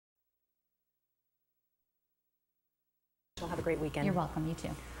Well, have a great weekend. You're welcome. You too.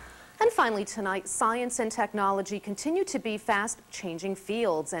 And finally tonight, science and technology continue to be fast-changing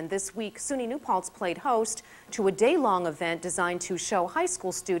fields. And this week, SUNY New Paltz played host to a day-long event designed to show high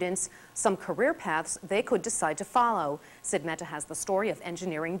school students some career paths they could decide to follow. Sid Mehta has the story of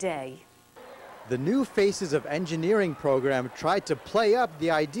Engineering Day. The New Faces of Engineering program tried to play up the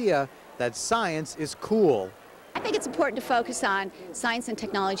idea that science is cool. I think it's important to focus on science and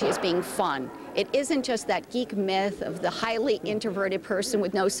technology as being fun. It isn't just that geek myth of the highly introverted person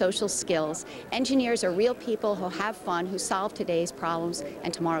with no social skills. Engineers are real people who have fun, who solve today's problems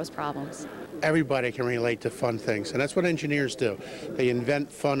and tomorrow's problems. Everybody can relate to fun things, and that's what engineers do. They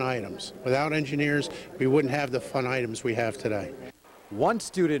invent fun items. Without engineers, we wouldn't have the fun items we have today. One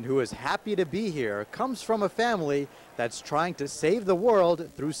student who is happy to be here comes from a family that's trying to save the world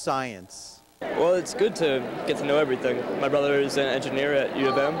through science. Well, it's good to get to know everything. My brother is an engineer at U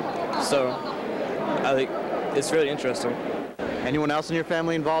of M, so I think it's really interesting. Anyone else in your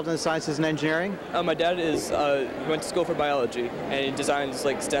family involved in sciences and engineering? My dad is he went to school for biology, and he designs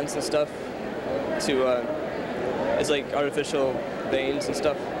like stents and stuff to it's like artificial veins and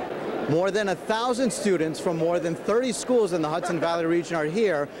stuff. More than 1,000 students from more than 30 schools in the Hudson Valley region are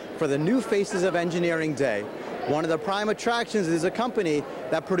here for the New Faces of Engineering Day. One of the prime attractions is a company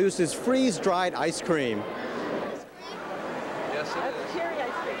that produces freeze-dried ice cream. Yes, it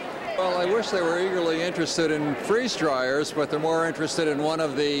is. Well, I wish they were eagerly interested in freeze dryers, but they're more interested in one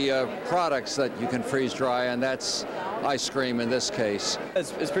of the products that you can freeze dry, and that's ice cream in this case.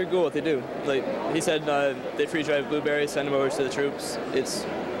 It's pretty cool what they do. Like he said, they freeze dry blueberries, send them over to the troops. It's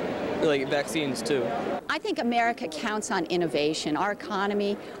like vaccines too. I think America counts on innovation. Our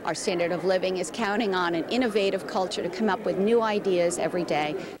economy, our standard of living is counting on an innovative culture to come up with new ideas every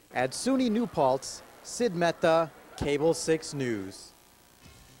day. At SUNY New Paltz, Sid Mehta, Cable 6 News.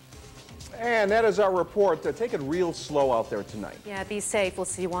 And that is our report. Take it real slow out there tonight. Yeah, be safe. We'll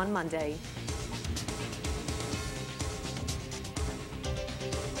see you on Monday.